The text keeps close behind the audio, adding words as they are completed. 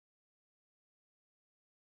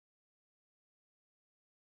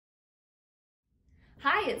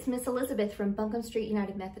Hi, it's Miss Elizabeth from Buncombe Street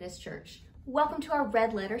United Methodist Church. Welcome to our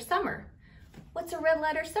Red Letter Summer. What's a red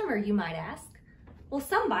letter summer, you might ask? Well,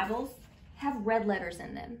 some Bibles have red letters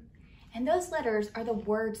in them, and those letters are the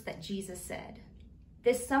words that Jesus said.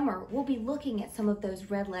 This summer, we'll be looking at some of those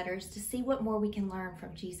red letters to see what more we can learn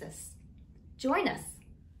from Jesus. Join us.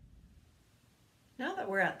 Now that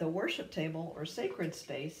we're at the worship table or sacred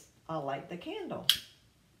space, I'll light the candle.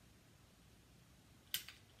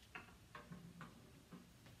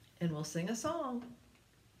 And we'll sing a song.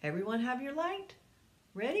 Everyone have your light?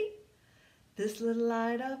 Ready? This little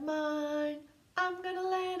light of mine, I'm gonna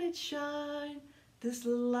let it shine. This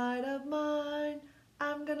little light of mine,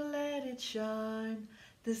 I'm gonna let it shine.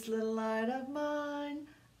 This little light of mine,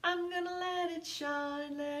 I'm gonna let it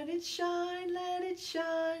shine. Let it shine, let it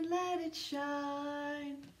shine, let it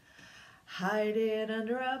shine. Hide it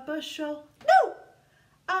under a bushel. No!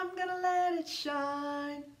 I'm gonna let it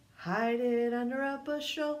shine. Hide it under a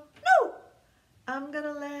bushel. No! I'm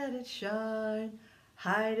gonna let it shine.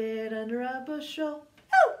 Hide it under a bushel.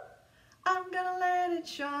 No! I'm gonna let it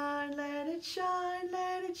shine. Let it shine,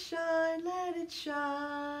 let it shine, let it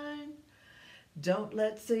shine. Don't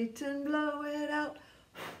let Satan blow it out.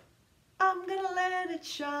 I'm gonna let it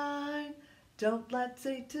shine. Don't let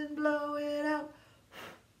Satan blow it out.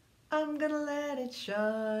 I'm gonna let it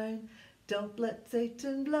shine. Don't let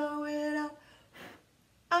Satan blow it out.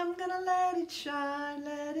 I'm gonna let it shine,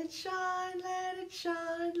 let it shine, let it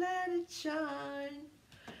shine, let it shine.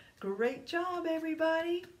 Great job,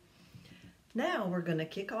 everybody. Now we're gonna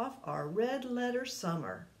kick off our red letter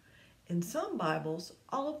summer. In some Bibles,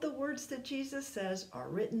 all of the words that Jesus says are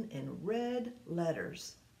written in red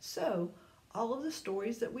letters. So all of the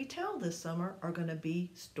stories that we tell this summer are gonna be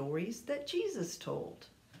stories that Jesus told.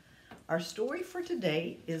 Our story for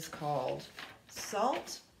today is called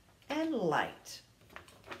Salt and Light.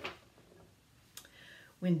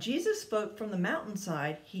 When Jesus spoke from the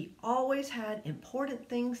mountainside, he always had important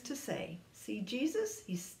things to say. See Jesus?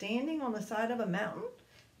 He's standing on the side of a mountain,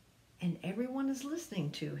 and everyone is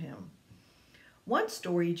listening to him. One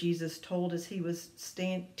story Jesus told as he was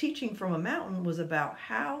teaching from a mountain was about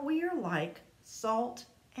how we are like salt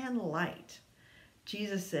and light.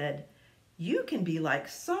 Jesus said, "You can be like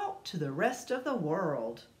salt to the rest of the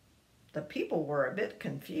world." The people were a bit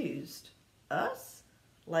confused. Us?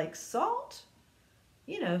 Like salt?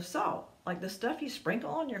 You know, salt, like the stuff you sprinkle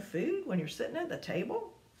on your food when you're sitting at the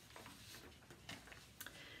table.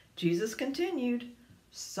 Jesus continued,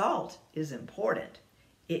 "Salt is important.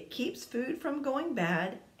 It keeps food from going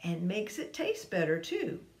bad and makes it taste better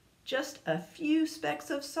too. Just a few specks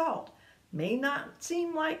of salt may not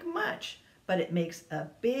seem like much, but it makes a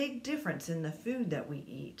big difference in the food that we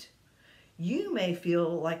eat. You may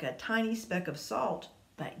feel like a tiny speck of salt,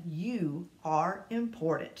 but you are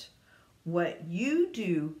important. What you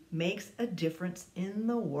do makes a difference in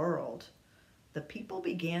the world." The people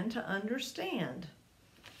began to understand.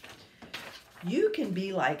 You can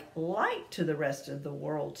be like light to the rest of the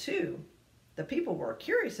world too. The people were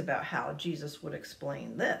curious about how Jesus would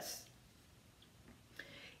explain this.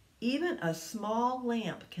 Even a small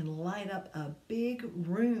lamp can light up a big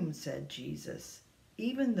room, said Jesus.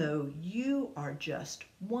 Even though you are just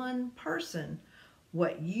one person,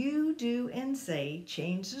 what you do and say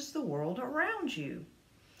changes the world around you.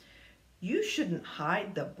 You shouldn't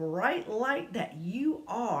hide the bright light that you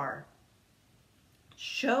are.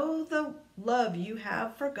 Show the love you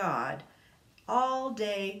have for God all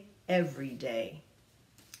day, every day.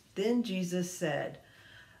 Then Jesus said,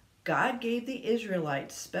 God gave the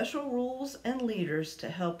Israelites special rules and leaders to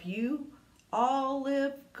help you all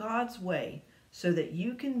live God's way so that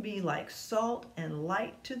you can be like salt and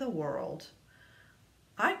light to the world.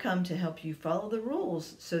 I come to help you follow the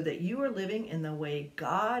rules so that you are living in the way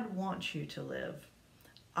God wants you to live.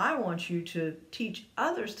 I want you to teach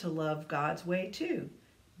others to love God's way too.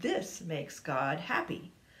 This makes God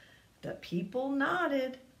happy. The people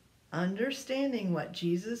nodded, understanding what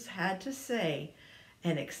Jesus had to say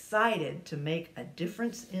and excited to make a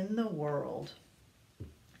difference in the world.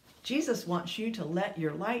 Jesus wants you to let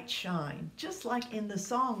your light shine, just like in the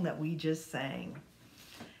song that we just sang.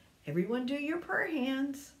 Everyone do your prayer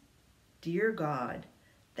hands. Dear God,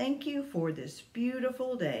 thank you for this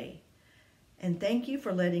beautiful day. And thank you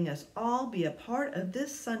for letting us all be a part of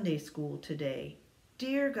this Sunday school today.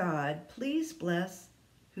 Dear God, please bless.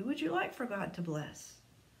 Who would you like for God to bless?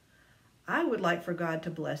 I would like for God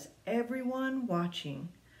to bless everyone watching.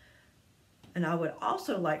 And I would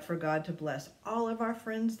also like for God to bless all of our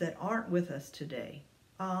friends that aren't with us today.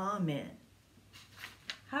 Amen.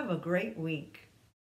 Have a great week.